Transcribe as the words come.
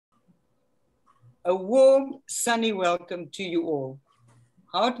A warm, sunny welcome to you all.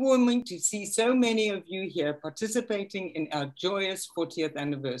 Heartwarming to see so many of you here participating in our joyous 40th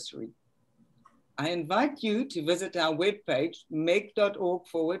anniversary. I invite you to visit our webpage,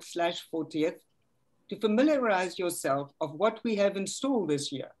 meg.org/40th, to familiarize yourself of what we have in store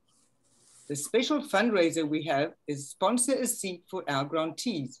this year. The special fundraiser we have is Sponsor a Seat for our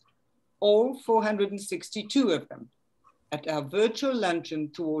grantees, all 462 of them, at our virtual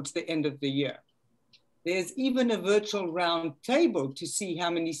luncheon towards the end of the year. There's even a virtual round table to see how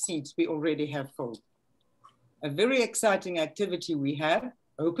many seats we already have filled. A very exciting activity we have,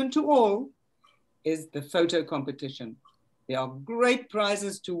 open to all, is the photo competition. There are great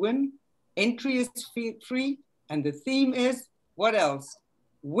prizes to win. Entry is free, and the theme is, what else?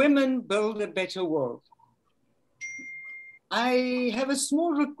 Women build a better world. I have a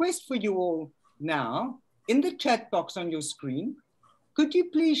small request for you all now. In the chat box on your screen, could you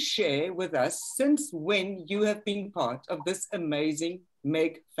please share with us since when you have been part of this amazing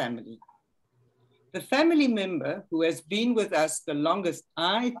MEG family? The family member who has been with us the longest,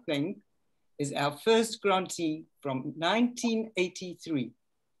 I think, is our first grantee from 1983,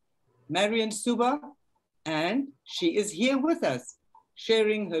 Marian Suba, and she is here with us,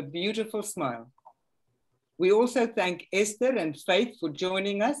 sharing her beautiful smile. We also thank Easther and Faith for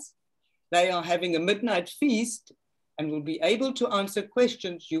joining us. They are having a midnight feast and will be able to answer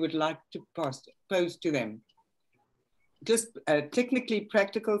questions you would like to pose to them. Just technically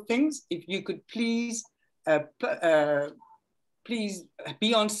practical things, if you could please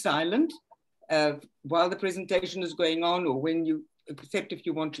be on silent while the presentation is going on, or when you, except if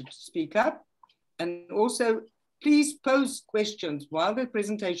you want to speak up. And also, please pose questions while the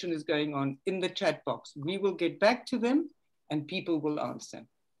presentation is going on in the chat box. We will get back to them and people will answer.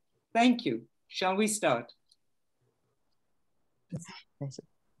 Thank you. Shall we start?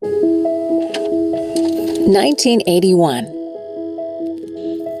 1981.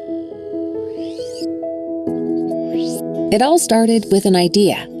 It all started with an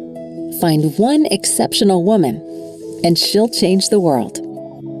idea. Find one exceptional woman, and she'll change the world.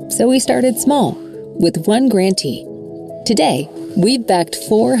 So we started small, with one grantee. Today, we've backed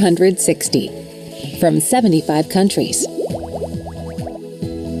 460 from 75 countries.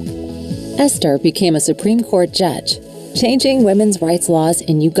 Easther became a Supreme Court judge, changing women's rights laws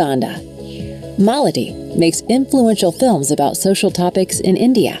in Uganda. Malady makes influential films about social topics in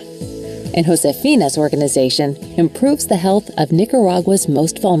India. And Josefina's organization improves the health of Nicaragua's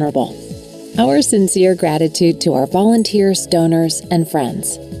most vulnerable. Our sincere gratitude to our volunteers, donors, and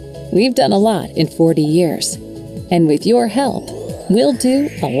friends. We've done a lot in 40 years. And with your help, we'll do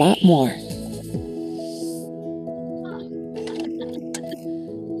a lot more.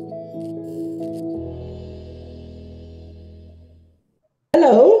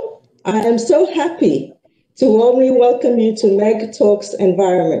 Hello, I am so happy to warmly welcome you to MEG Talks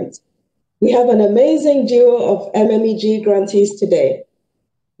Environment. We have an amazing duo of MMEG grantees today.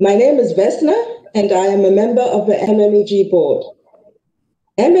 My name is Vesna, and I am a member of the MMEG board.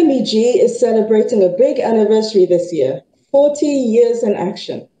 MMEG is celebrating a big anniversary this year, 40 years in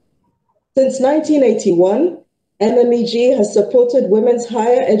action. Since 1981, MMEG has supported women's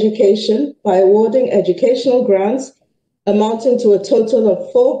higher education by awarding educational grants amounting to a total of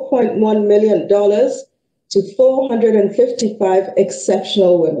 $4.1 million to 455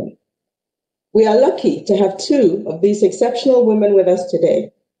 exceptional women. We are lucky to have two of these exceptional women with us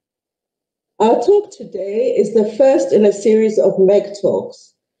today. Our talk today is the first in a series of MEG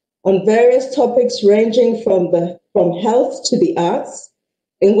Talks on various topics ranging from health to the arts,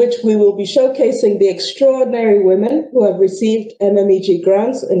 in which we will be showcasing the extraordinary women who have received MMEG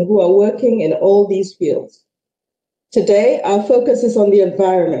grants and who are working in all these fields. Today, our focus is on the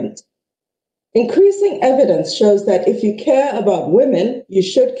environment. Increasing evidence shows that if you care about women, you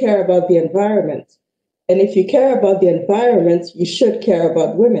should care about the environment. And if you care about the environment, you should care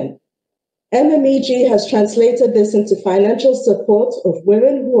about women. MMEG has translated this into financial support of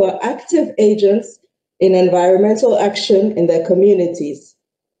women who are active agents in environmental action in their communities,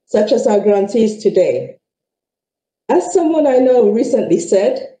 such as our grantees today. As someone I know recently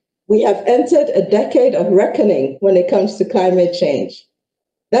said, we have entered a decade of reckoning when it comes to climate change.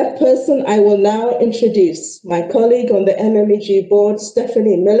 That person I will now introduce, my colleague on the MMEG board,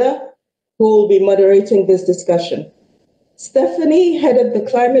 Stephanie Miller, who will be moderating this discussion. Stephanie headed the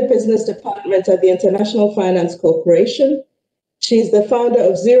Climate Business Department at the International Finance Corporation. She is the founder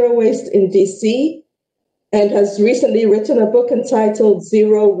of Zero Waste in DC and has recently written a book entitled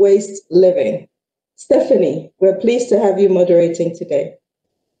Zero Waste Living. Stephanie, we're pleased to have you moderating today.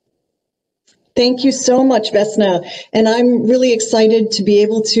 Thank you so much, Vesna. And I'm really excited to be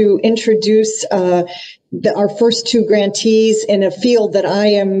able to introduce our first two grantees in a field that I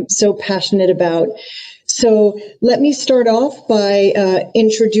am so passionate about. So let me start off by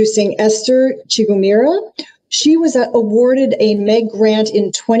introducing Easther Chigumira. She was awarded a MEG grant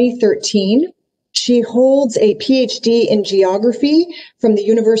in 2013. She holds a PhD in geography from the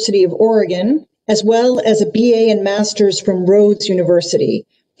University of Oregon, as well as a BA and master's from Rhodes University.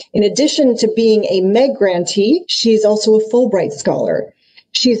 In addition to being a MEG grantee, she's also a Fulbright scholar.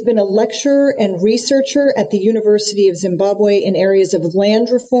 She's been a lecturer and researcher at the University of Zimbabwe in areas of land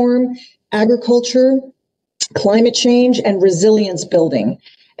reform, agriculture, climate change, and resilience building.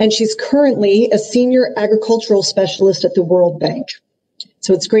 And she's currently a senior agricultural specialist at the World Bank.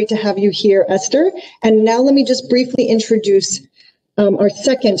 So it's great to have you here, Easther. And now let me just briefly introduce our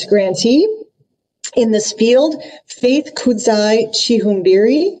second grantee in this field, Faith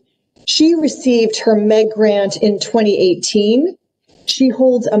Chihumbiri. She received her MEG grant in 2018. She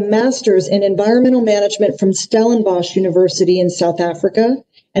holds a master's in environmental management from Stellenbosch University in South Africa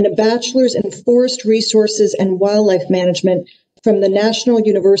and a bachelor's in forest resources and wildlife management from the National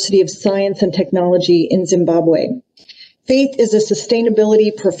University of Science and Technology in Zimbabwe. Faith is a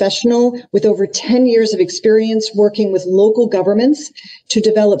sustainability professional with over 10 years of experience working with local governments to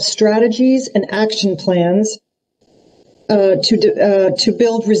develop strategies and action plans to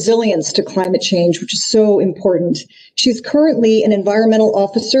build resilience to climate change, which is so important. She's currently an environmental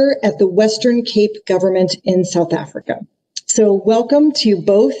officer at the Western Cape government in South Africa. So welcome to you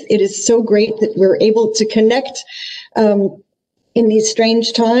both. It is so great that we're able to connect in these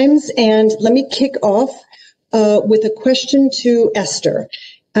strange times. And let me kick off with a question to Easther.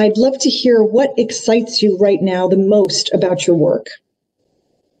 I'd love to hear what excites you right now the most about your work.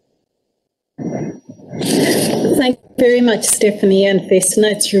 Thank you very much, Stephanie and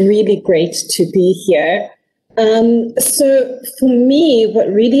Vesna. It's really great to be here. So for me, what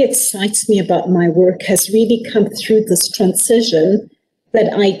really excites me about my work has really come through this transition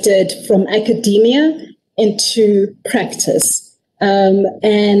that I did from academia into practice.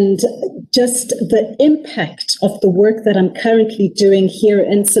 And just the impact of the work that I'm currently doing here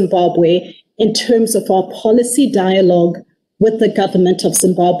in Zimbabwe in terms of our policy dialogue with the government of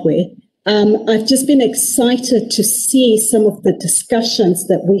Zimbabwe. I've just been excited to see some of the discussions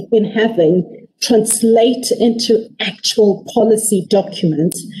that we've been having translate into actual policy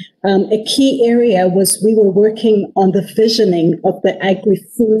documents. A key area was we were working on the visioning of the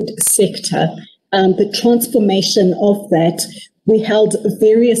agri-food sector, the transformation of that. We held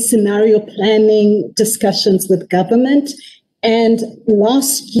various scenario planning discussions with government, and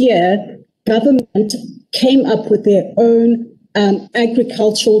last year, government came up with their own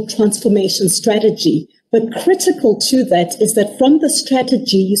agricultural transformation strategy. But critical to that is that from the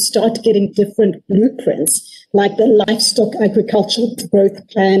strategy, you start getting different blueprints, like the livestock agricultural growth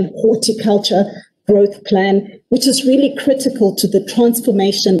plan, horticulture growth plan, which is really critical to the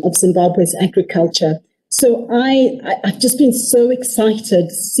transformation of Zimbabwe's agriculture. So I've just been so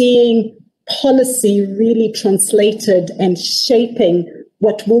excited seeing policy really translated and shaping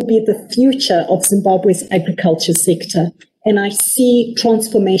what will be the future of Zimbabwe's agriculture sector. And I see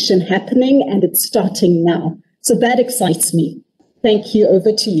transformation happening, and it's starting now. So that excites me. Thank you.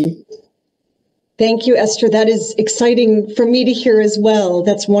 Over to you. Thank you, Easther. That is exciting for me to hear as well.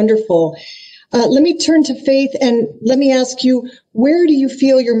 That's wonderful. Let me turn to Faith, and let me ask you, where do you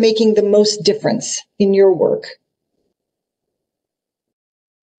feel you're making the most difference in your work?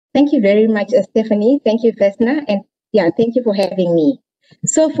 Thank you very much, Stephanie. Thank you, Vesna. And thank you for having me.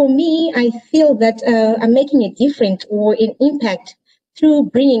 So for me, I feel that I'm making a difference or an impact through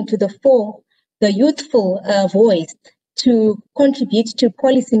bringing to the fore the youthful voice to contribute to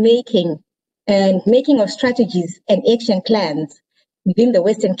policy making and making of strategies and action plans within the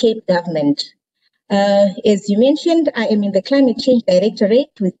Western Cape government. As you mentioned, I am in the Climate Change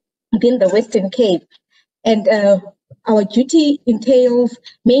Directorate within the Western Cape, and our duty entails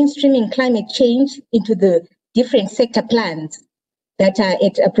mainstreaming climate change into the different sector plans that are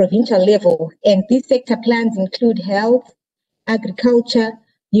at a provincial level. And these sector plans include health, agriculture,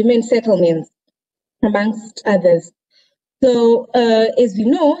 human settlements, amongst others. So as we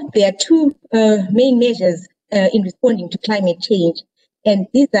know, there are two main measures in responding to climate change. And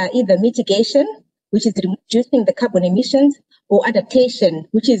these are either mitigation, which is reducing the carbon emissions, or adaptation,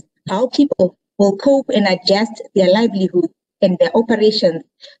 which is how people will cope and adjust their livelihood and their operations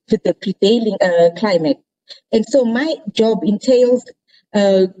to the prevailing climate. And so my job entails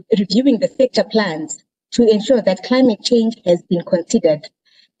reviewing the sector plans to ensure that climate change has been considered,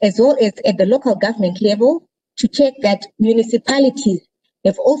 as well as at the local government level to check that municipalities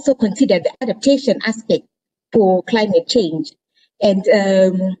have also considered the adaptation aspect for climate change. And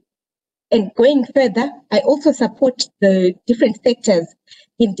going further, I also support the different sectors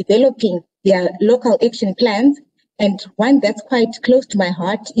in developing their local action plans. And one that's quite close to my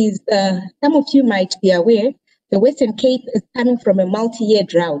heart is, some of you might be aware, the Western Cape is coming from a multi-year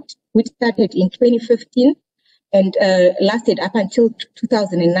drought, which started in 2015 and lasted up until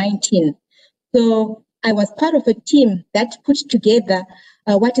 2019. So I was part of a team that put together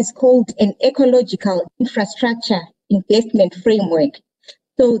what is called an ecological infrastructure investment framework.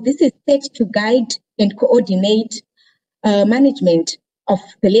 So this is set to guide and coordinate management of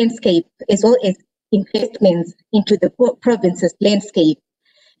the landscape as well as investments into the province's landscape.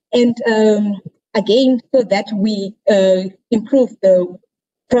 And again, so that we improve the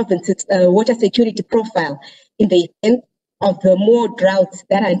province's water security profile in the event of the more droughts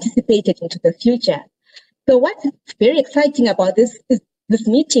that are anticipated into the future. So what's very exciting about this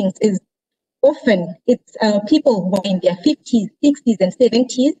meetings is often it's people who are in their 50s, 60s, and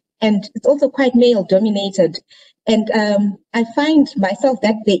 70s, and it's also quite male dominated. And I find myself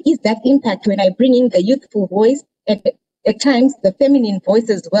that there is that impact when I bring in the youthful voice and at times the feminine voice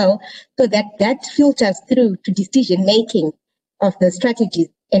as well, so that filters through to decision making of the strategies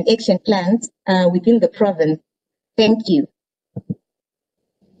and action plans within the province. Thank you.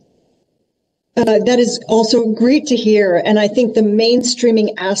 That is also great to hear. And I think the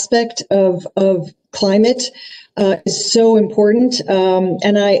mainstreaming aspect of climate is so important.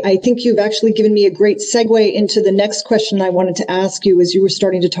 And I think you've actually given me a great segue into the next question I wanted to ask you as you were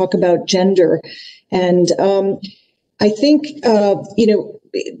starting to talk about gender. And I think,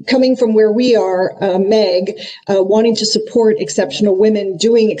 coming from where we are, Meg, wanting to support exceptional women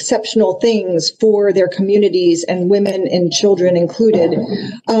doing exceptional things for their communities and women and children included,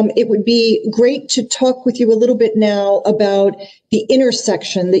 it would be great to talk with you a little bit now about the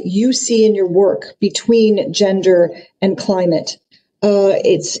intersection that you see in your work between gender and climate.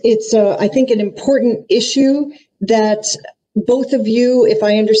 It's I think, an important issue that both of you, if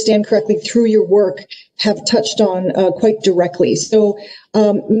I understand correctly, through your work, have touched on quite directly. So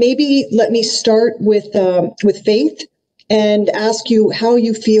maybe let me start with Faith and ask you how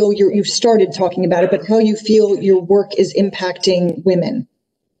you feel you've started talking about it, but how you feel your work is impacting women.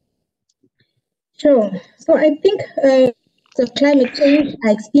 Sure. So I think so climate change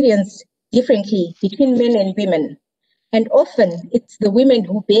I experience differently between men and women, and often it's the women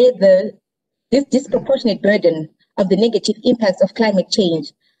who bear this disproportionate burden of the negative impacts of climate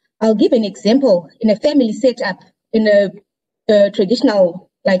change. I'll give an example. In a family setup, in a traditional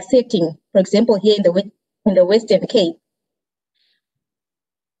setting, for example, here in the Western Cape,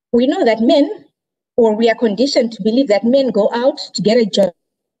 we know that men, or we are conditioned to believe that men go out to get a job,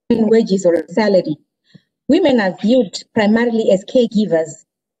 wages or a salary. Women are viewed primarily as caregivers,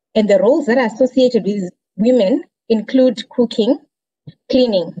 and the roles that are associated with women include cooking,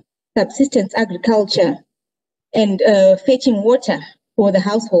 cleaning, subsistence agriculture, and fetching water for the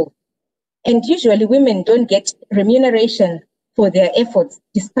household. And usually women don't get remuneration for their efforts,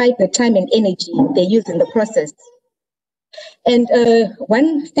 despite the time and energy they use in the process. And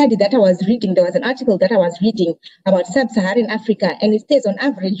one study that I was reading, there was an article that I was reading about sub-Saharan Africa, and it says on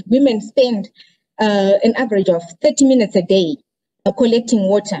average, women spend an average of 30 minutes a day collecting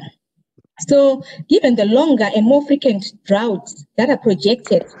water. So given the longer and more frequent droughts that are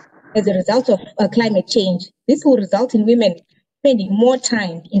projected as a result of climate change, this will result in women spending more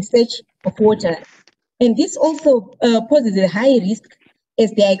time in search of water. And this also poses a high risk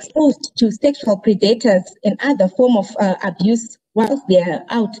as they are exposed to sexual predators and other form of abuse whilst they are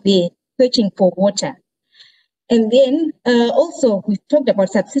out there searching for water. And then also we talked about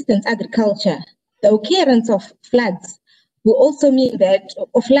subsistence agriculture. The occurrence of floods will also mean that,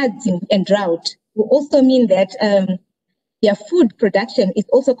 or floods and drought, will also mean that their food production is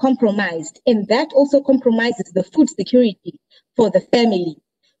also compromised, and that also compromises the food security for the family.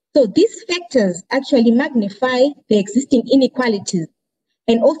 So these factors actually magnify the existing inequalities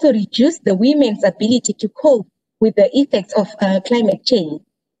and also reduce the women's ability to cope with the effects of climate change.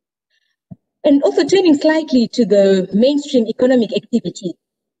 And also turning slightly to the mainstream economic activity,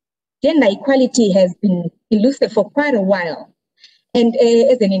 gender equality has been elusive for quite a while. And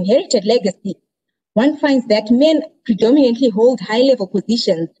as an inherited legacy, one finds that men predominantly hold high-level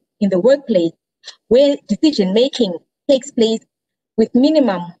positions in the workplace where decision-making takes place with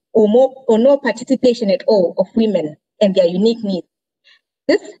minimum or no participation at all of women and their unique needs.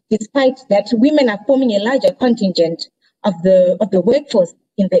 This despite that women are forming a larger contingent of the workforce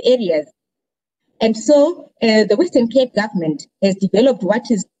in the areas. And so the Western Cape government has developed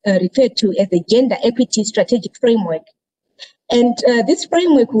what is referred to as the Gender Equity Strategic Framework. And this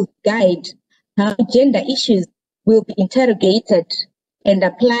framework will guide how gender issues will be interrogated and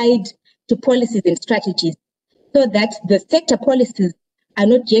applied to policies and strategies, so that the sector policies are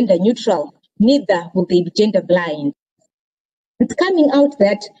not gender neutral, neither will they be gender blind. It's coming out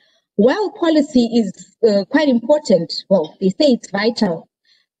that while policy is quite important, well, they say it's vital,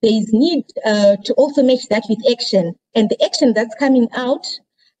 there is need to also match that with action. And the action that's coming out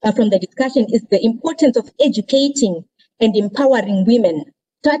from the discussion is the importance of educating and empowering women,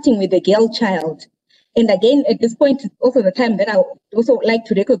 starting with the girl child. And again, at this point, is also the time that I would also like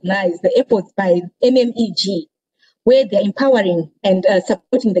to recognize the efforts by MMEG, where they're empowering and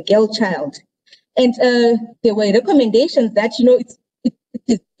supporting the girl child. And there were recommendations that, you know, it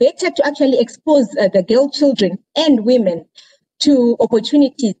is better to actually expose the girl children and women to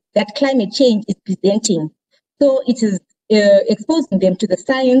opportunities that climate change is presenting. So it is exposing them to the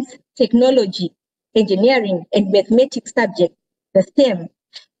science, technology, engineering, and mathematics subjects, the STEM,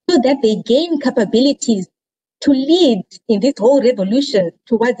 so that they gain capabilities to lead in this whole revolution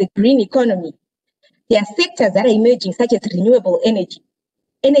towards a green economy. There are sectors that are emerging, such as renewable energy,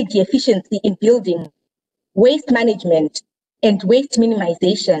 energy efficiency in building, waste management, and waste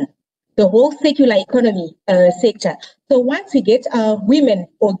minimization, the whole circular economy sector. So once we get women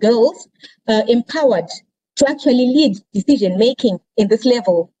or girls empowered to actually lead decision-making in this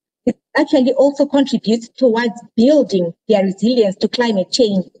level, it actually also contributes towards building their resilience to climate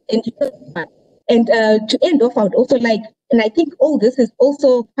change. And to end off, I would also like, and I think all this is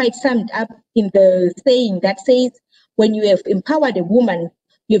also quite summed up in the saying that says, when you have empowered a woman,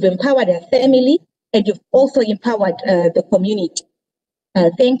 you've empowered a family, and you've also empowered the community.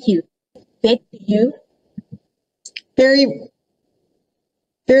 Thank you. Back to you.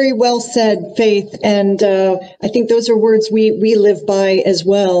 Very well said, Faith. And I think those are words we live by as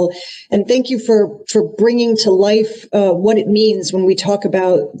well. And thank you for bringing to life what it means when we talk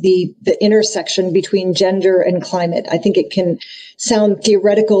about the intersection between gender and climate. I think it can sound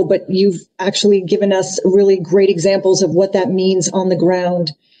theoretical, but you've actually given us really great examples of what that means on the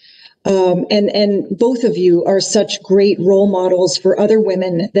ground. And both of you are such great role models for other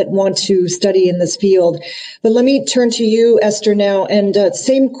women that want to study in this field. But let me turn to you, Easther, now, and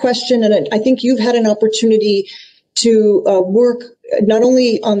same question. And I think you've had an opportunity to work not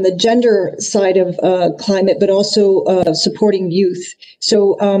only on the gender side of climate, but also supporting youth.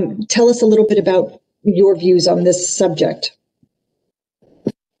 So tell us a little bit about your views on this subject.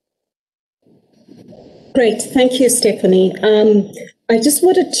 Great. Thank you, Stephanie. I just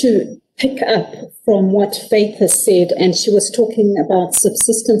wanted to pick up from what Faith has said, and she was talking about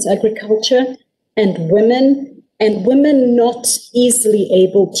subsistence agriculture and women not easily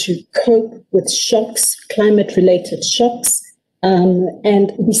able to cope with shocks, climate-related shocks.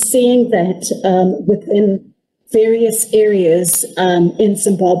 And we're seeing that within various areas in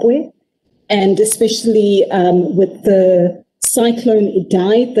Zimbabwe, and especially with the cyclone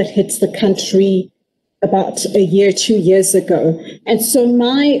Idai that hits the country about 2 years ago. And so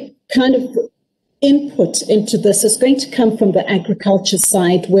my kind of input into this is going to come from the agriculture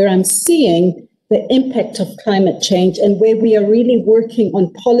side, where I'm seeing the impact of climate change and where we are really working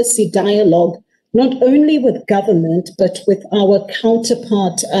on policy dialogue, not only with government, but with our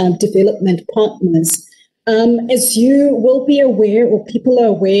counterpart development partners. As you will be aware, or people are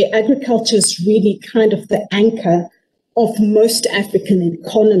aware, agriculture is really kind of the anchor of most African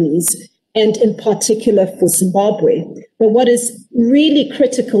economies, and in particular for Zimbabwe. But what is really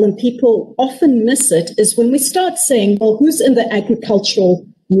critical, and people often miss it, is when we start saying, well, who's in the agricultural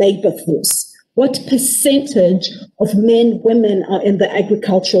labor force? What percentage of men, women are in the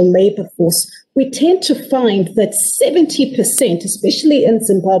agricultural labor force? We tend to find that 70%, especially in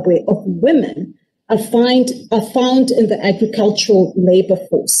Zimbabwe, of women are found in the agricultural labor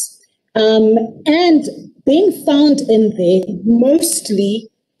force. And being found in there, mostly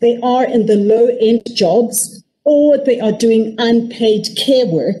they are in the low-end jobs, or they are doing unpaid care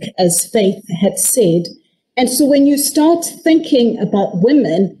work, as Faith had said. And so when you start thinking about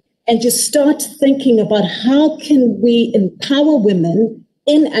women, and you start thinking about how can we empower women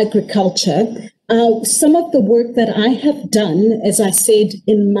in agriculture, some of the work that I have done, as I said,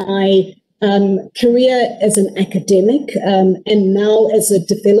 in my career as an academic and now as a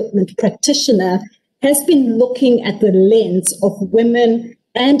development practitioner, has been looking at the lens of women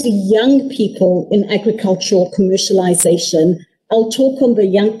and young people in agricultural commercialization. I'll talk on the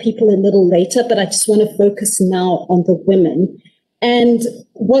young people a little later, but I just want to focus now on the women. And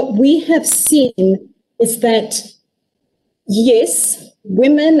what we have seen is that, yes,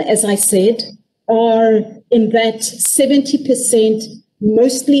 women, as I said, are in that 70%,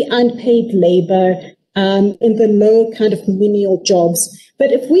 mostly unpaid labor, in the low kind of menial jobs.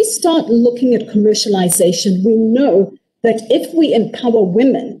 But if we start looking at commercialization, we know that if we empower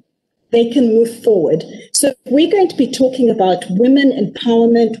women, they can move forward. So if we're going to be talking about women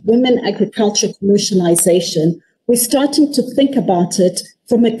empowerment, women agriculture commercialization, we're starting to think about it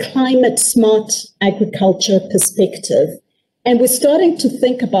from a climate smart agriculture perspective. And we're starting to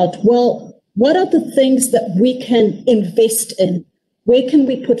think about, well, what are the things that we can invest in? Where can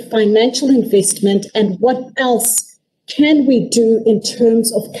we put financial investment, and what else can we do in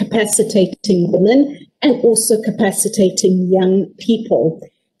terms of capacitating women and also capacitating young people?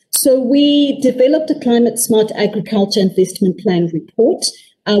 So we developed a Climate Smart Agriculture Investment Plan report,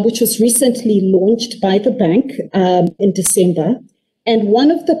 which was recently launched by the bank in December. And one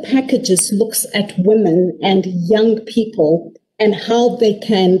of the packages looks at women and young people and how they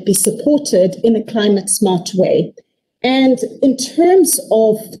can be supported in a climate smart way. And in terms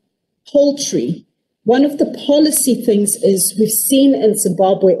of poultry, one of the policy things is we've seen in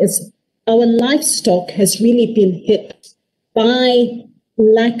Zimbabwe is our livestock has really been hit by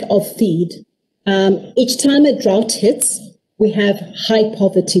lack of feed. Each time a drought hits, we have high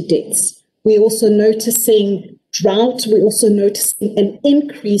poverty deaths. We're also noticing drought. We're also noticing an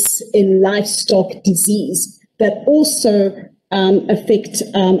increase in livestock disease that also affect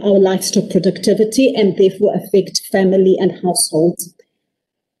our livestock productivity and therefore affect family and households.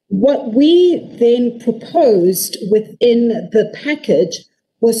 What we then proposed within the package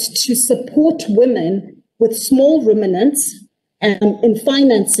was to support women with small ruminants in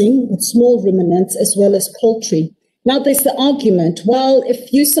financing with small ruminants as well as poultry. Now there's the argument, well,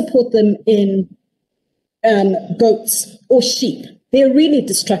 if you support them in goats or sheep, they're really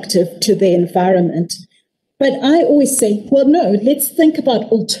destructive to the environment. But I always say, well, no, let's think about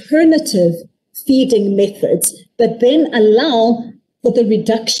alternative feeding methods that then allow for the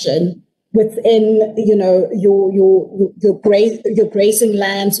reduction within, your grazing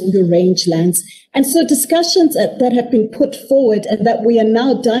lands or your range lands. And so discussions that have been put forward and that we are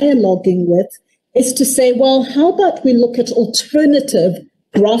now dialoguing with is to say, well, how about we look at alternative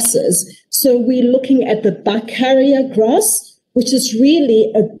grasses? So we're looking at the buck harrier grass, which is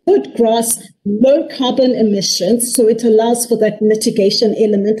really a good grass, low carbon emissions. So it allows for that mitigation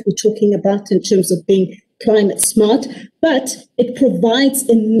element we're talking about in terms of being climate smart, but it provides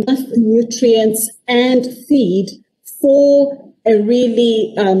enough nutrients and feed for a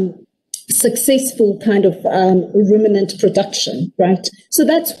really successful kind of ruminant production, right? So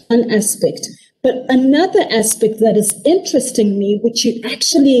that's one aspect. But another aspect that is interesting me, which you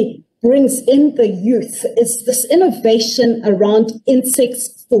actually brings in the youth, is this innovation around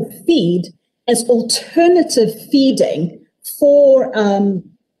insects for feed as alternative feeding for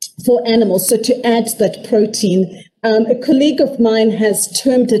animals, so to add that protein. A colleague of mine has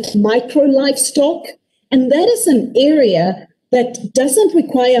termed it micro livestock, and that is an area that doesn't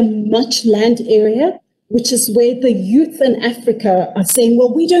require much land area, which is where the youth in Africa are saying,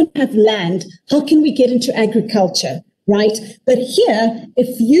 well, we don't have land. How can we get into agriculture, right? But here,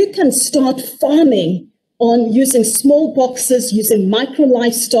 if you can start farming on using small boxes, using micro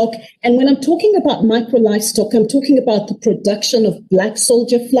livestock. And when I'm talking about micro livestock, I'm talking about the production of black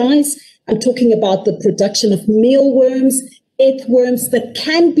soldier flies. I'm talking about the production of mealworms, earthworms that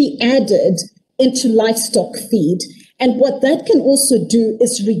can be added into livestock feed. And what that can also do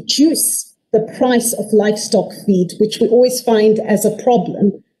is reduce the price of livestock feed, which we always find as a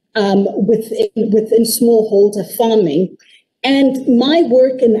problem within smallholder farming. And my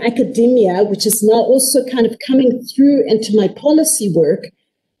work in academia, which is now also kind of coming through into my policy work,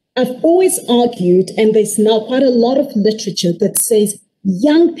 I've always argued, and there's now quite a lot of literature that says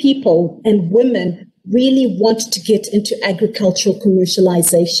young people and women really want to get into agricultural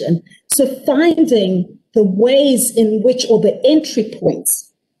commercialization. So finding the ways in which, or the entry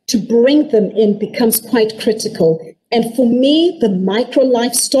points to bring them in becomes quite critical. And for me, the micro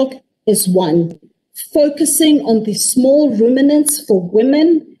livestock is one. Focusing on the small ruminants for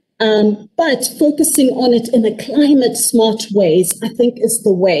women, but focusing on it in a climate smart ways, I think is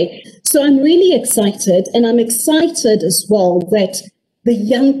the way. So I'm really excited, and I'm excited as well that the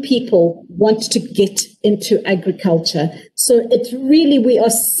young people want to get into agriculture. So it's really, we are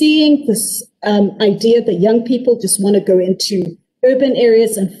seeing this idea that young people just want to go into urban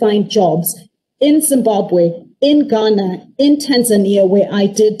areas and find jobs. In Zimbabwe, in Ghana, in Tanzania, where I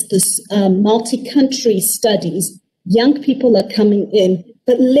did this multi-country studies, young people are coming in,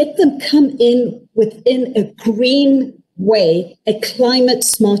 but let them come in within a green way, a climate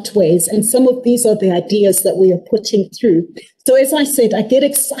smart ways. And some of these are the ideas that we are putting through. So as I said, I get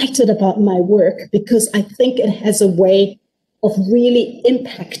excited about my work because I think it has a way of really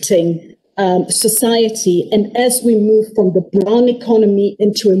impacting society, and as we move from the brown economy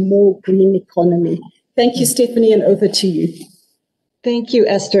into a more green economy. Thank you, Stephanie, and over to you. Thank you,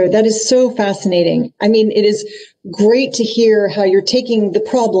 Easther. That is so fascinating. I mean, it is great to hear how you're taking the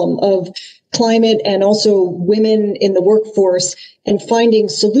problem of climate and also women in the workforce and finding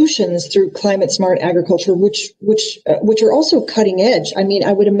solutions through climate smart agriculture, which are also cutting edge. I mean,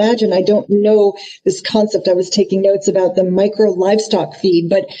 I would imagine, I don't know this concept. I was taking notes about the micro livestock feed,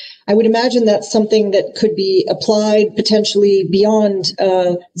 but I would imagine that's something that could be applied potentially beyond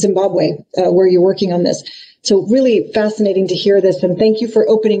Zimbabwe, where you're working on this. So really fascinating to hear this. And thank you for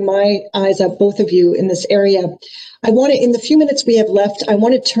opening my eyes up, both of you, in this area. I want to, in the few minutes we have left, I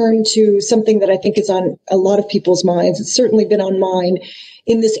want to turn to something that I think is on a lot of people's minds. It's certainly been on mine.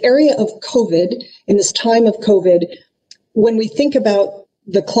 In this area of COVID, in this time of COVID, when we think about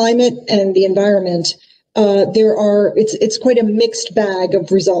the climate and the environment, it's quite a mixed bag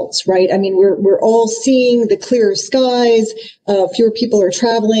of results, right? I mean, we're all seeing the clearer skies, fewer people are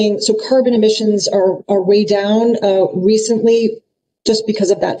traveling, so carbon emissions are way down recently just because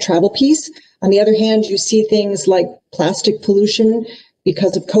of that travel piece. On the other hand, you see things like plastic pollution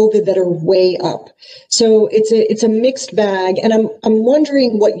because of COVID that are way up. So it's a mixed bag, and I'm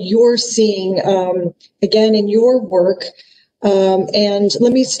wondering what you're seeing again in your work. And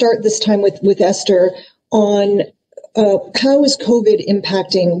let me start this time with Easther on how is COVID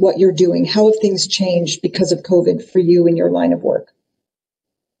impacting what you're doing? How have things changed because of COVID for you in your line of work?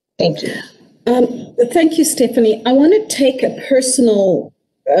 Thank you. Thank you, Stephanie. I want to take a personal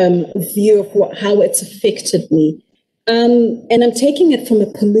view of how it's affected me. And I'm taking it from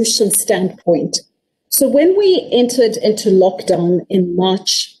a pollution standpoint. So when we entered into lockdown in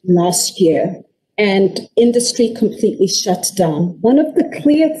March last year and industry completely shut down, one of the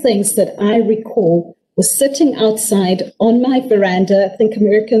clear things that I recall was sitting outside on my veranda, I think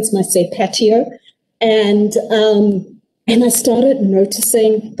Americans might say patio, and I started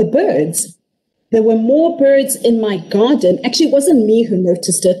noticing the birds. There were more birds in my garden. Actually, it wasn't me who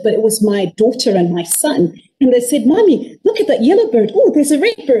noticed it, but it was my daughter and my son. And they said, "Mommy, look at that yellow bird. Oh, there's a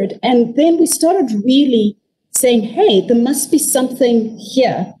red bird." And then we started really saying, hey, there must be something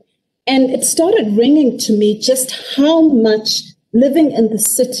here. And it started ringing to me just how much living in the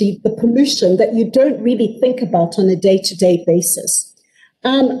city, the pollution that you don't really think about on a day-to-day basis.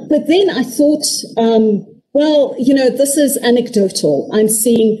 But then I thought, well, this is anecdotal. I'm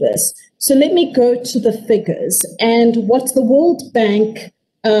seeing this. So let me go to the figures. And what the World Bank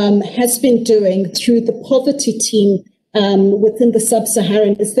has been doing through the poverty team within the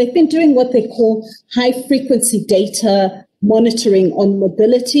sub-Saharan is they've been doing what they call high-frequency data monitoring on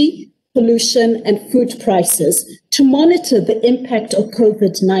mobility, pollution, and food prices to monitor the impact of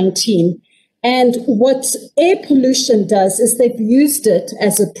COVID-19. And what air pollution does is they've used it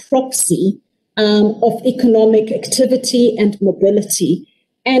as a proxy of economic activity and mobility.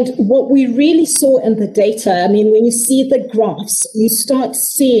 And what we really saw in the data, I mean, when you see the graphs, you start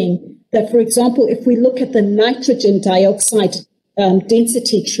seeing that, for example, if we look at the nitrogen dioxide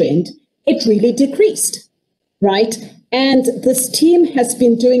density trend, it really decreased, right? And this team has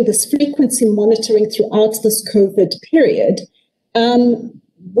been doing this frequency monitoring throughout this COVID period.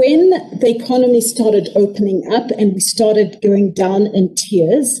 When the economy started opening up and we started going down in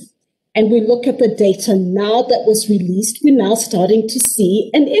tiers, and we look at the data now that was released, we're now starting to see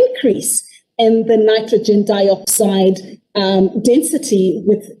an increase in the nitrogen dioxide density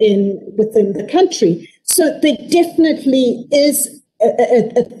within the country. So there definitely is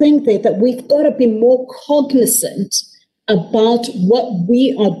a thing there that we've got to be more cognizant about what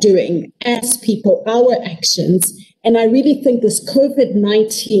we are doing as people, our actions. And I really think this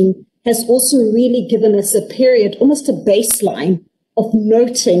COVID-19 has also really given us a period, almost a baseline of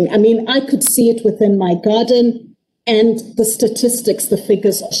noting. I mean, I could see it within my garden, and the statistics, the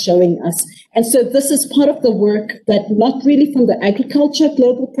figures are showing us. And so this is part of the work that not really from the agriculture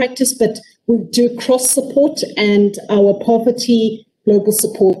global practice, but we do cross support, and our poverty global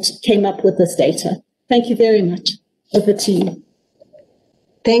support came up with this data. Thank you very much. Over to you.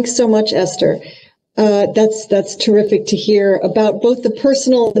 Thanks so much, Easther. That's terrific to hear about both the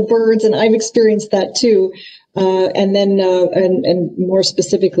personal, the birds, and I've experienced that too. And then, and more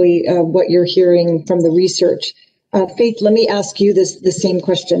specifically, what you're hearing from the research. Faith, let me ask you the same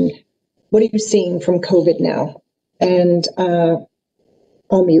question. What are you seeing from COVID now? And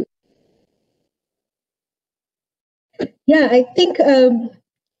I'll mute. Yeah, I think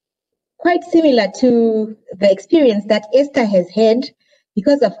quite similar to the experience that Easther has had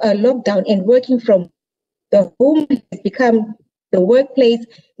because of a lockdown and working from the home has become the workplace.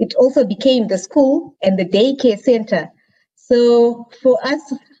 It also became the school and the daycare center. So for us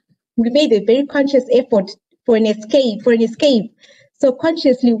we made a very conscious effort for an escape. So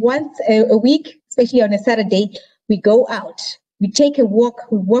consciously, once a week, especially on a Saturday, we go out. We take a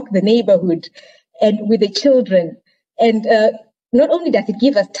walk. We walk the neighborhood, and with the children. And not only does it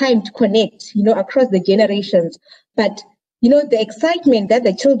give us time to connect, across the generations, but the excitement that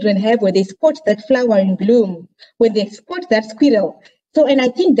the children have when they spot that flower in bloom, when they spot that squirrel. So, and I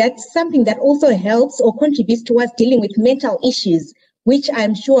think that's something that also helps or contributes towards dealing with mental issues, which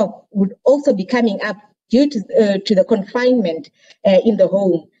I'm sure would also be coming up due to the confinement in the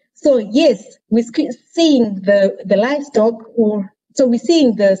home. So yes, we're seeing the livestock, so we're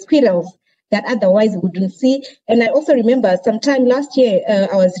seeing the squirrels that otherwise we wouldn't see. And I also remember sometime last year,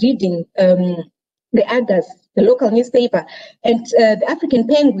 I was reading the Argus, the local newspaper, and the African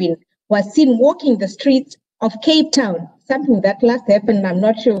penguin was seen walking the streets of Cape Town, something that last happened, I'm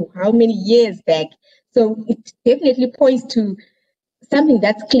not sure how many years back. So it definitely points to something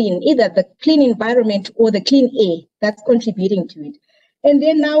that's clean, either the clean environment or the clean air that's contributing to it. And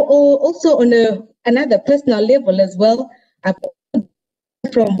then now also on another personal level as well, I've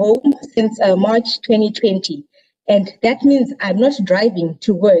from home since March 2020. And that means I'm not driving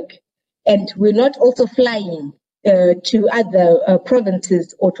to work, and we're not also flying to other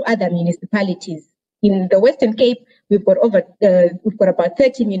provinces or to other municipalities. In the Western Cape, we've got about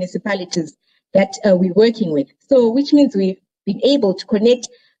 30 municipalities that we're working with. So, which means we've been able to connect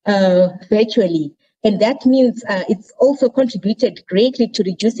virtually. And that means it's also contributed greatly to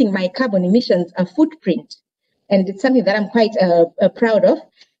reducing my carbon emissions footprint. And it's something that I'm quite proud of.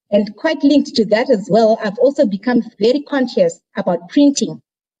 And quite linked to that as well, I've also become very conscious about printing.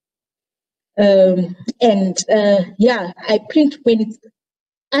 I print when it's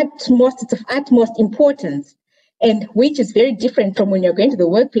of utmost importance, and which is very different from when you're going to the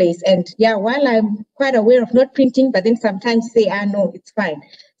workplace. And while I'm quite aware of not printing, but then sometimes say, no, it's fine.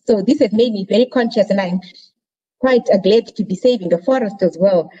 So this has made me very conscious, and I'm quite glad to be saving the forest as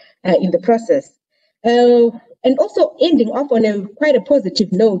well in the process. And also ending off on quite a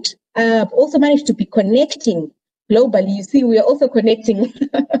positive note, I've also managed to be connecting globally. You see, we are also connecting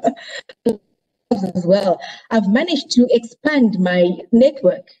as well. I've managed to expand my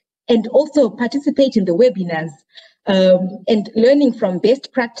network and also participate in the webinars and learning from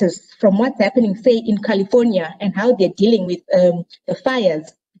best practice from what's happening, say, in California and how they're dealing with the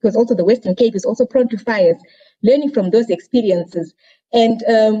fires, because also the Western Cape is also prone to fires, learning from those experiences. And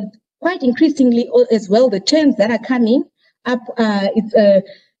quite increasingly as well, the terms that are coming up, it's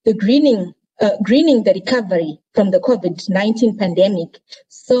the greening the recovery from the COVID-19 pandemic.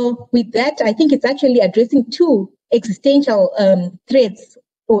 So with that, I think it's actually addressing two existential threats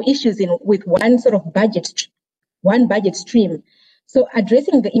or issues with one sort of budget stream. So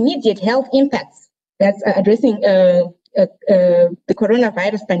addressing the immediate health impacts, that's addressing the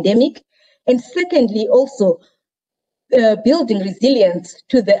coronavirus pandemic. And secondly, also building resilience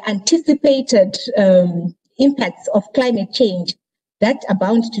to the anticipated impacts of climate change that are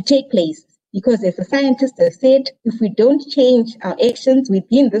bound to take place. Because as the scientists have said, if we don't change our actions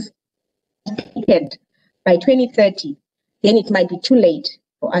within this decade by 2030, then it might be too late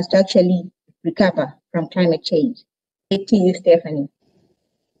for us to actually recover from climate change. Back to you, Stephanie.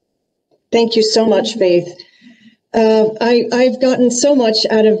 Thank you so much, Faith. I've gotten so much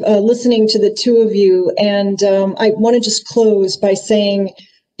out of listening to the two of you, and I want to just close by saying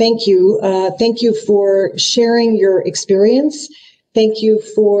thank you. Thank you for sharing your experience. Thank you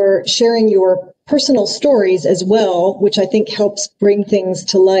for sharing your personal stories as well, which I think helps bring things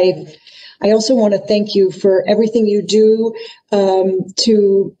to life. I also want to thank you for everything you do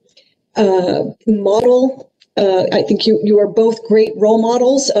to model. I think you are both great role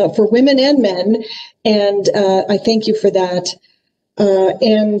models for women and men, and I thank you for that.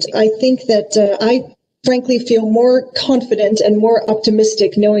 And I think that I frankly feel more confident and more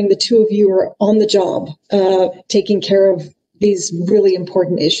optimistic knowing the two of you are on the job taking care of these really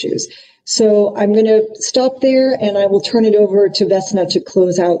important issues. So I'm going to stop there, and I will turn it over to Vesna to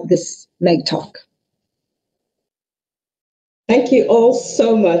close out this MEG talk. Thank you all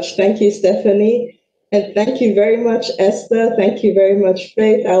so much. Thank you, Stephanie. And thank you very much, Esther. Thank you very much,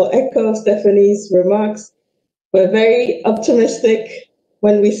 Faith. I'll echo Stephanie's remarks. We're very optimistic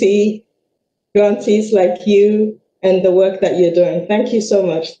when we see grantees like you and the work that you're doing. Thank you so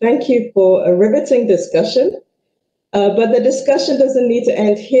much. Thank you for a riveting discussion. But the discussion doesn't need to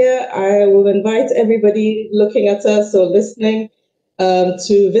end here. I will invite everybody looking at us or listening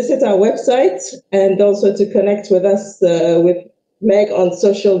to visit our website and also to connect with us with Meg on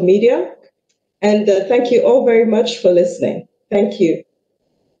social media. And thank you all very much for listening. Thank you.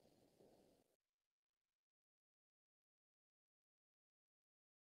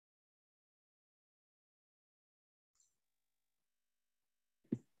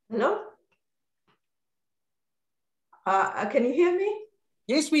 Hello? Can you hear me?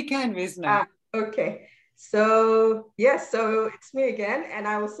 Yes, we can, Vesna. Okay. So, yes, so it's me again. And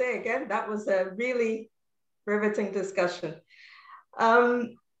I will say again, that was a really riveting discussion.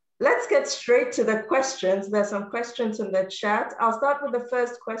 Let's get straight to the questions. There's some questions in the chat. I'll start with the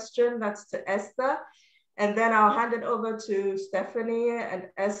first question. That's to Easther. And then I'll hand it over to Stephanie and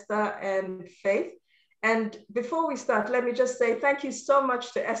Easther and Faith. And before we start, let me just say thank you so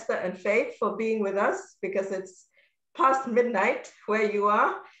much to Easther and Faith for being with us, because it's past midnight where you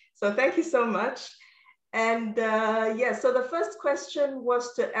are. So thank you so much. And yeah, so the first question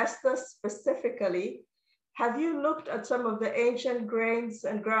was to Easther specifically. Have you looked at some of the ancient grains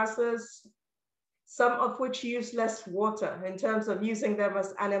and grasses, some of which use less water, in terms of using them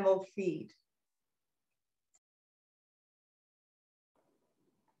as animal feed?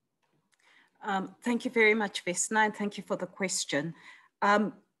 Thank you very much, Vesna, and thank you for the question.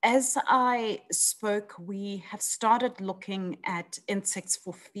 As I spoke, we have started looking at insects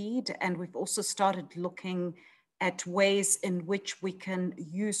for feed, and we've also started looking at ways in which we can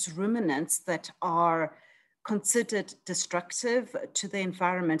use ruminants that are considered destructive to the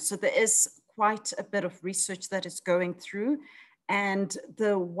environment. So there is quite a bit of research that is going through. And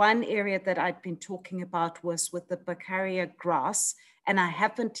the one area that I'd been talking about was with the Beccaria grass. And I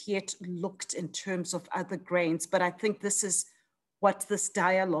haven't yet looked in terms of other grains, but I think this is what this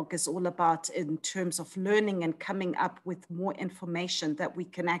dialogue is all about, in terms of learning and coming up with more information that we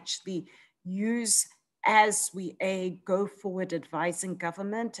can actually use as we go forward advising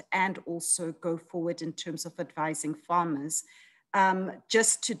government, and also go forward in terms of advising farmers.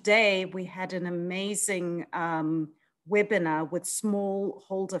 Just today, we had an amazing webinar with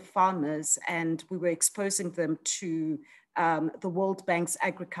smallholder farmers, and we were exposing them to the World Bank's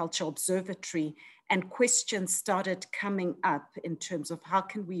Agriculture Observatory, and questions started coming up in terms of how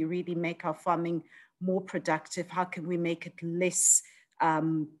can we really make our farming more productive? How can we make it less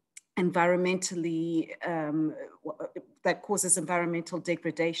environmentally, that causes environmental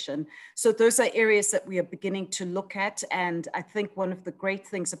degradation? So those are areas that we are beginning to look at. And I think one of the great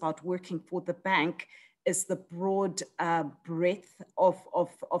things about working for the bank is the broad breadth of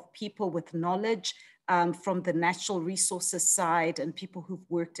people with knowledge from the natural resources side and people who've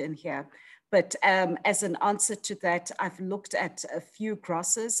worked in here. But as an answer to that, I've looked at a few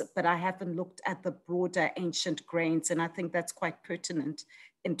grasses, but I haven't looked at the broader ancient grains. And I think that's quite pertinent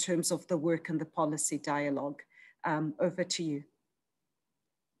in terms of the work and the policy dialogue. Over to you.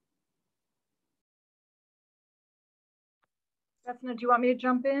 Vesna, do you want me to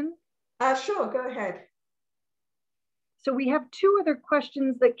jump in? Sure, go ahead. So we have two other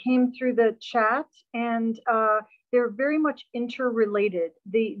questions that came through the chat, and they're very much interrelated.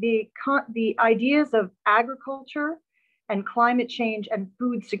 The ideas of agriculture and climate change and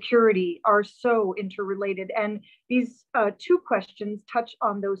food security are so interrelated. And these two questions touch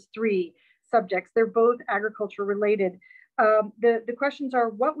on those three subjects. They're both agriculture related. The questions are,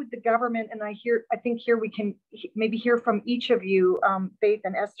 what would the government, and I think here we can maybe hear from each of you, Faith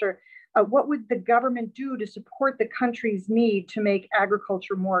and Easther, what would the government do to support the country's need to make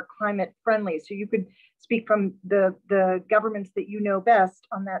agriculture more climate friendly? So you could speak from the governments that you know best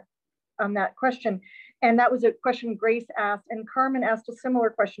on that question. And that was a question Grace asked, and Carmen asked a similar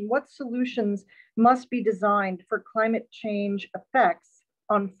question. What solutions must be designed for climate change effects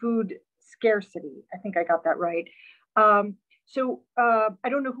on food scarcity? I think I got that right. So I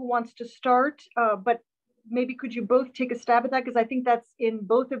don't know who wants to start, but maybe could you both take a stab at that? Because I think that's in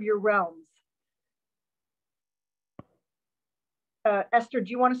both of your realms. Easther, do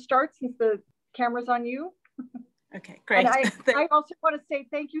you want to start since the camera's on you? Okay, great. And I also want to say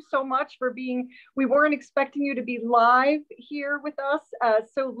thank you so much for being, we weren't expecting you to be live here with us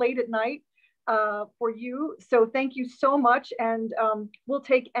so late at night for you. So thank you so much. And we'll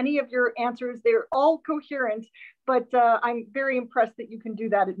take any of your answers. They're all coherent, but I'm very impressed that you can do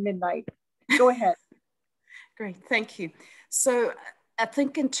that at midnight. Go ahead. Great, thank you. So I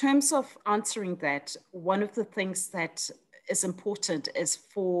think in terms of answering that, one of the things that is important is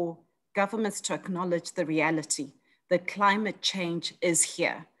for governments to acknowledge the reality that climate change is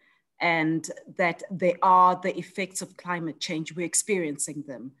here, and that there are the effects of climate change, we're experiencing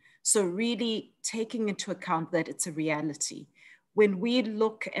them. So really taking into account that it's a reality. When we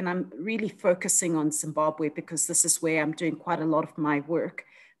look, and I'm really focusing on Zimbabwe because this is where I'm doing quite a lot of my work,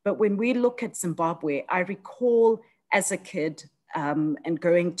 but when we look at Zimbabwe, I recall as a kid and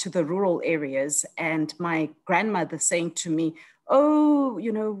going to the rural areas and my grandmother saying to me, oh,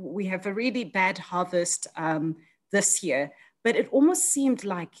 you know, we have a really bad harvest this year. But it almost seemed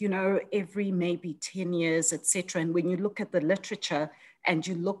like, you know, every maybe 10 years, etc. And when you look at the literature, and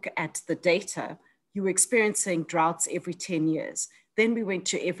you look at the data, you were experiencing droughts every 10 years. Then we went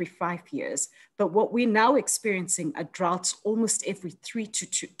to every 5 years. But what we're now experiencing are droughts almost every 2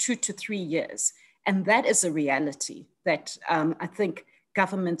 to 3 years. And that is a reality that I think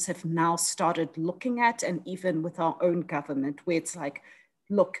governments have now started looking at, and even with our own government, where it's like,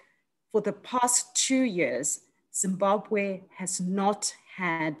 look, for the past 2 years, Zimbabwe has not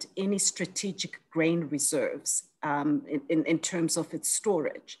had any strategic grain reserves in terms of its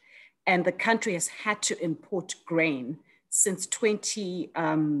storage. And the country has had to import grain since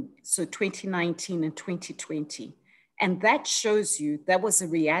 2019 and 2020. And that shows you that was a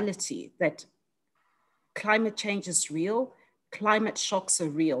reality, that climate change is real, climate shocks are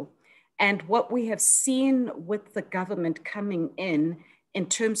real. And what we have seen with the government coming in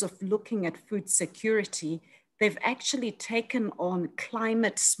terms of looking at food security, they've actually taken on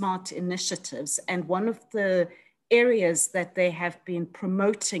climate smart initiatives. And one of the areas that they have been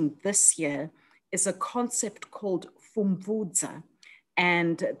promoting this year is a concept called Fumvudza.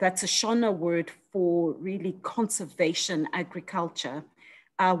 And that's a Shona word for really conservation agriculture.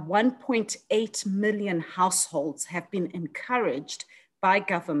 1.8 million households have been encouraged by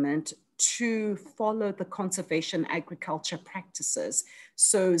government to follow the conservation agriculture practices.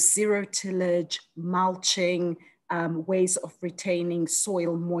 So zero tillage, mulching, ways of retaining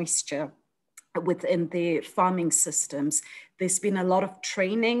soil moisture within their farming systems. There's been a lot of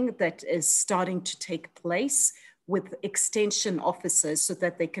training that is starting to take place with extension officers so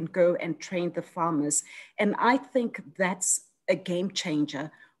that they can go and train the farmers. And I think that's a game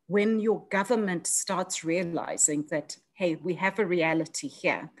changer when your government starts realizing that, hey, we have a reality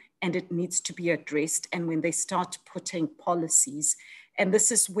here and it needs to be addressed. And when they start putting policies, and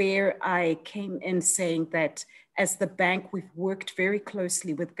this is where I came in saying that as the bank, we've worked very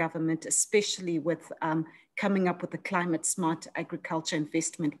closely with government, especially with coming up with a climate smart agriculture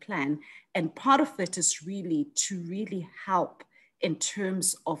investment plan. And part of it is really to help in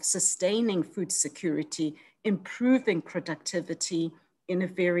terms of sustaining food security, improving productivity in a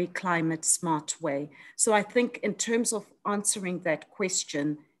very climate smart way. So I think in terms of answering that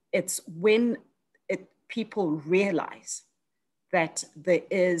question, it's when people realize that there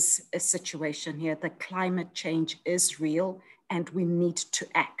is a situation here, that climate change is real and we need to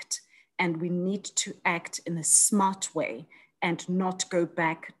act. And we need to act in a smart way and not go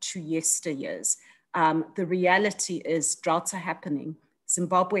back to yesteryears. The reality is droughts are happening.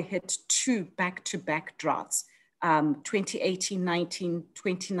 Zimbabwe hit 2 back-to-back droughts, 2018-19,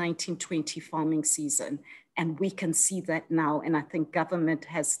 2019-20 farming season. And we can see that now. And I think government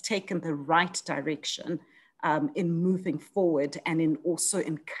has taken the right direction in moving forward and in also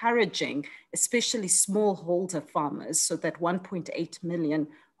encouraging, especially smallholder farmers, so that 1.8 million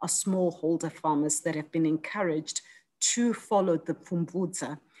are smallholder farmers that have been encouraged to follow the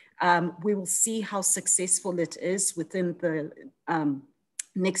Fumvudza. We will see how successful it is within the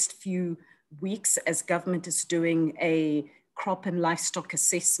next few weeks as government is doing a crop and livestock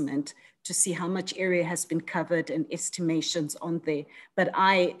assessment to see how much area has been covered and estimations on there. But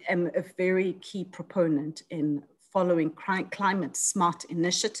I am a very key proponent in following climate smart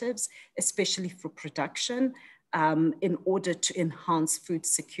initiatives, especially for production, in order to enhance food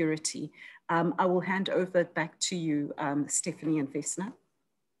security. I will hand over back to you, Stephanie and Vesna.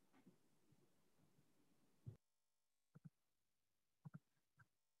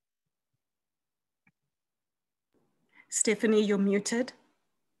 Stephanie, you're muted.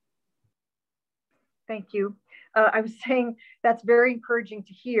 Thank you. I was saying that's very encouraging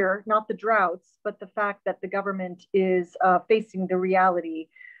to hear, not the droughts, but the fact that the government is facing the reality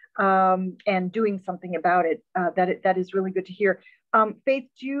and doing something about it. That is really good to hear. Faith,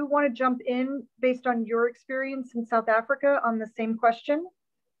 do you want to jump in based on your experience in South Africa on the same question?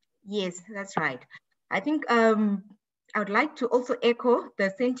 Yes, that's right. I think I would like to also echo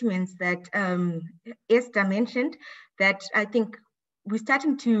the sentiments that Easther mentioned, that I think we're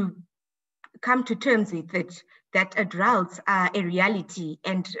starting to come to terms with it, that droughts are a reality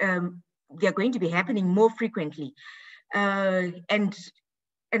and they're going to be happening more frequently. And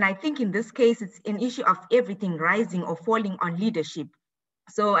I think in this case, it's an issue of everything rising or falling on leadership.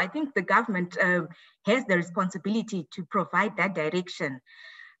 So I think the government has the responsibility to provide that direction,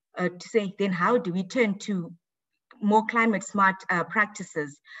 to say, then how do we turn to more climate smart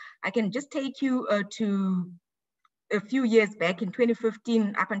practices? I can just take you to a few years back in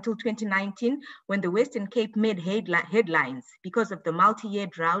 2015 up until 2019, when the Western Cape made headlines because of the multi-year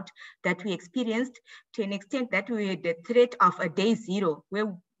drought that we experienced, to an extent that we had the threat of a day zero,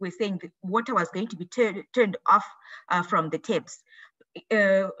 where we're saying the water was going to be turned off from the taps.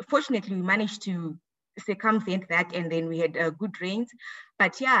 Fortunately, we managed to circumvent that, and then we had good rains.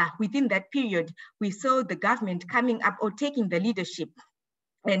 But yeah, within that period, we saw the government coming up or taking the leadership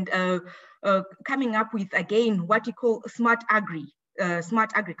and coming up with, again, what you call smart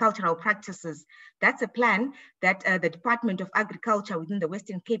agricultural practices. That's a plan that the Department of Agriculture within the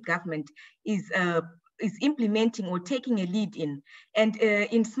Western Cape government is implementing or taking a lead in. And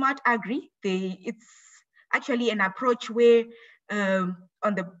in smart agri, it's actually an approach where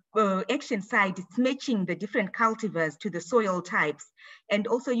on the action side, it's matching the different cultivars to the soil types, and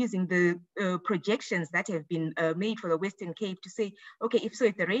also using the projections that have been made for the Western Cape to say, okay, if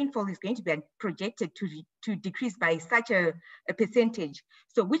the rainfall is going to be projected to decrease by such a percentage,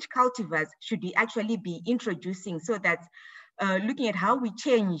 so which cultivars should we actually be introducing, so that looking at how we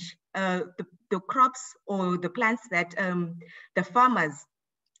change the crops or the plants that the farmers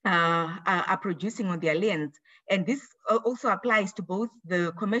are producing on their lands. And this also applies to both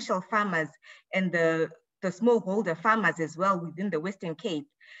the commercial farmers and the smallholder farmers as well within the Western Cape.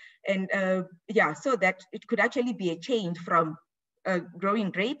 And yeah, so that it could actually be a change from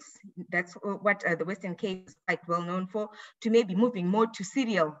growing grapes, that's what the Western Cape is quite well known for, to maybe moving more to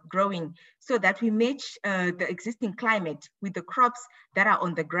cereal growing, so that we match the existing climate with the crops that are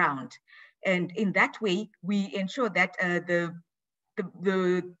on the ground. And in that way, we ensure that the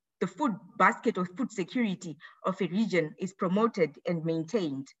food basket or food security of a region is promoted and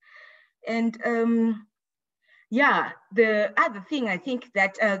maintained. And yeah, the other thing I think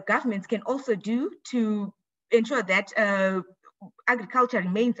that governments can also do to ensure that agriculture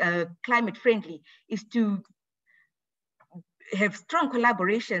remains climate friendly is to have strong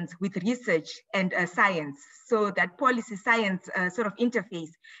collaborations with research and science, so that policy science sort of interface,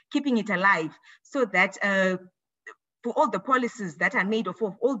 keeping it alive, so that for all the policies that are made, or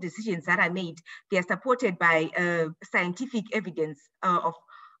for all decisions that are made, they are supported by scientific evidence of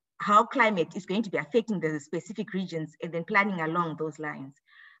how climate is going to be affecting the specific regions, and then planning along those lines.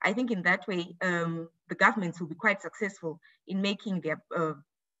 I think in that way, the governments will be quite successful in making their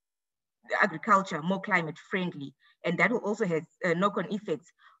agriculture more climate friendly. And that will also have knock-on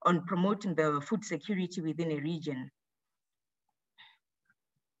effects on promoting the food security within a region.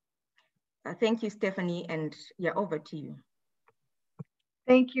 Thank you, Stephanie, and yeah, over to you.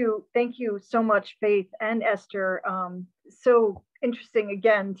 Thank you so much, Faith and Esther. So interesting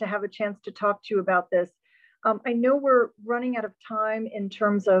again to have a chance to talk to you about this. I know we're running out of time in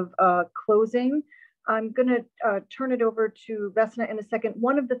terms of closing. I'm going to turn it over to Vesna in a second.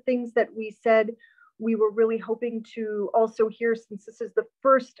 One of the things that we said we were really hoping to also hear, since this is the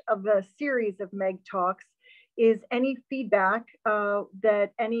first of a series of MEG Talks, is any feedback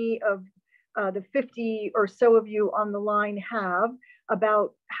that any of the 50 or so of you on the line have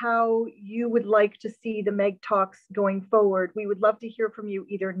about how you would like to see the MEG Talks going forward. We would love to hear from you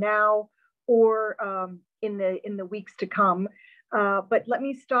either now or in the weeks to come. But let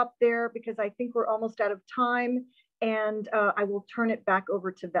me stop there because I think we're almost out of time, and I will turn it back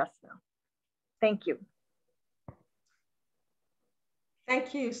over to Vesna. Thank you.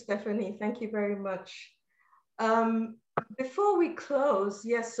 Thank you, Stephanie. Thank you very much. Before we close,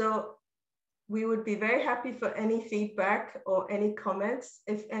 yes, so we would be very happy for any feedback or any comments.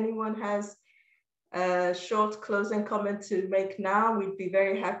 If anyone has a short closing comment to make now, we'd be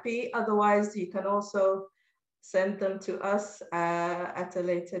very happy. Otherwise, you can also send them to us at a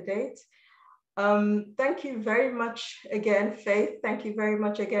later date. Thank you very much again, Faith. Thank you very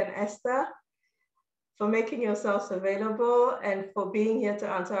much again, Esther, for making yourselves available and for being here to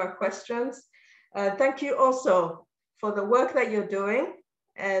answer our questions. Thank you also for the work that you're doing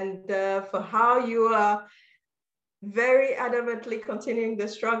and for how you are very adamantly continuing the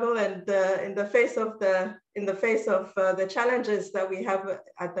struggle and in the face of the challenges that we have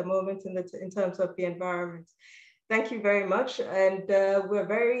at the moment in terms of the environment. Thank you very much, and we're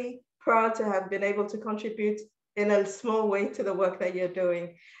very proud to have been able to contribute in a small way to the work that you're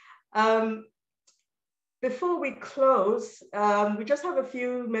doing. Before we close, we just have a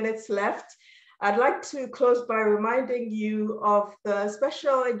few minutes left. I'd like to close by reminding you of the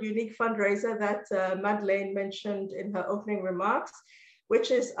special and unique fundraiser that Madeleine mentioned in her opening remarks, which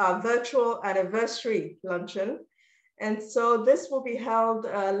is our virtual anniversary luncheon. And so this will be held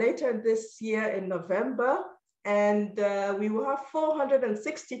later this year in November, and we will have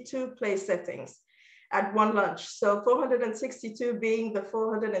 462 place settings at one lunch. So 462 being the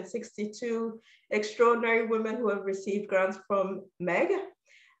 462 extraordinary women who have received grants from MEG.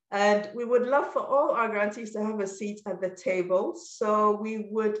 And we would love for all our grantees to have a seat at the table. So we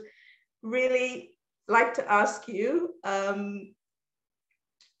would really like to ask you to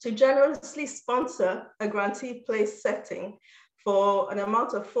generously sponsor a grantee place setting for an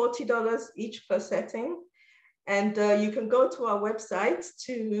amount of $40 each per setting. And you can go to our website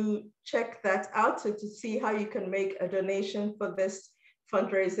to check that out, to see how you can make a donation for this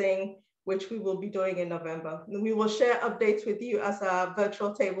fundraising, which we will be doing in November. And we will share updates with you as our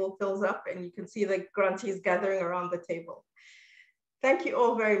virtual table fills up and you can see the grantees gathering around the table. Thank you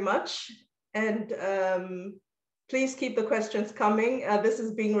all very much. And please keep the questions coming. This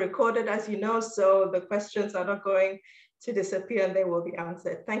is being recorded, as you know, so the questions are not going to disappear and they will be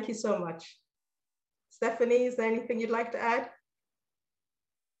answered. Thank you so much. Stephanie, is there anything you'd like to add?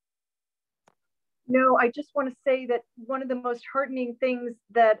 No, I just want to say that one of the most heartening things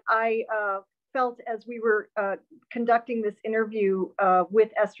that I felt as we were conducting this interview with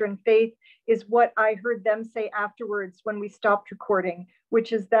Easther and Faith is what I heard them say afterwards when we stopped recording,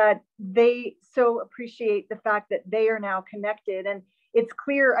 which is that they so appreciate the fact that they are now connected. And it's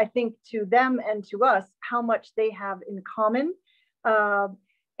clear, I think, to them and to us how much they have in common.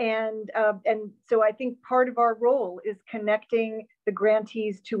 And so I think part of our role is connecting the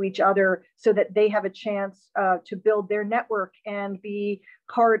grantees to each other so that they have a chance to build their network and be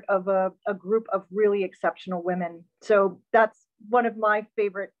part of a group of really exceptional women. So that's one of my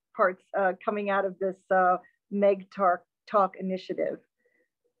favorite parts coming out of this MMEG Talk initiative.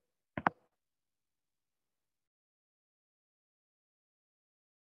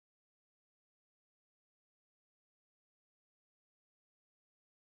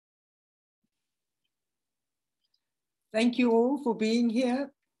 Thank you all for being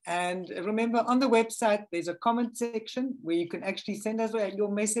here. And remember, on the website, there's a comment section where you can actually send us your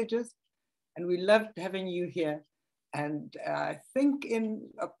messages. And we loved having you here. And I think in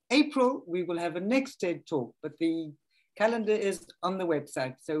April, we will have a next TED Talk, but the calendar is on the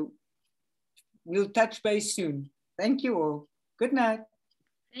website. So we'll touch base soon. Thank you all. Good night.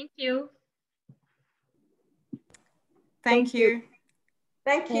 Thank you. Thank you.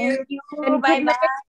 Thank you. Bye-bye.